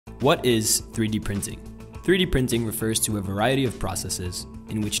What is 3D printing? 3D printing refers to a variety of processes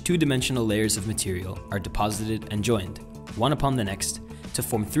in which two-dimensional layers of material are deposited and joined, one upon the next, to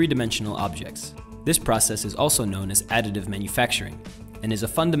form three-dimensional objects. This process is also known as additive manufacturing, and is a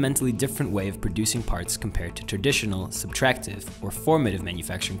fundamentally different way of producing parts compared to traditional, subtractive, or formative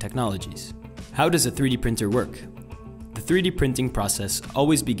manufacturing technologies. How does a 3D printer work? The 3D printing process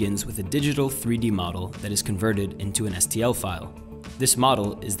always begins with a digital 3D model that is converted into an STL file. This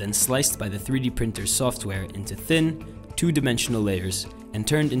model is then sliced by the 3D printer's software into thin, two-dimensional layers and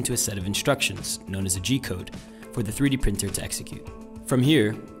turned into a set of instructions, known as a G-code, for the 3D printer to execute. From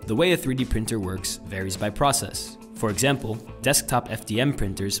here, the way a 3D printer works varies by process. For example, desktop FDM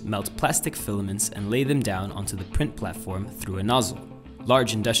printers melt plastic filaments and lay them down onto the print platform through a nozzle.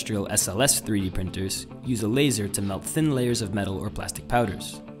 Large industrial SLS 3D printers use a laser to melt thin layers of metal or plastic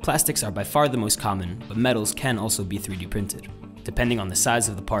powders. Plastics are by far the most common, but metals can also be 3D printed. Depending on the size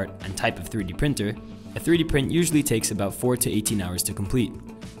of the part and type of 3D printer, a 3D print usually takes about 4 to 18 hours to complete.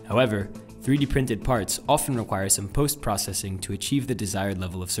 However, 3D printed parts often require some post-processing to achieve the desired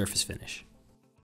level of surface finish.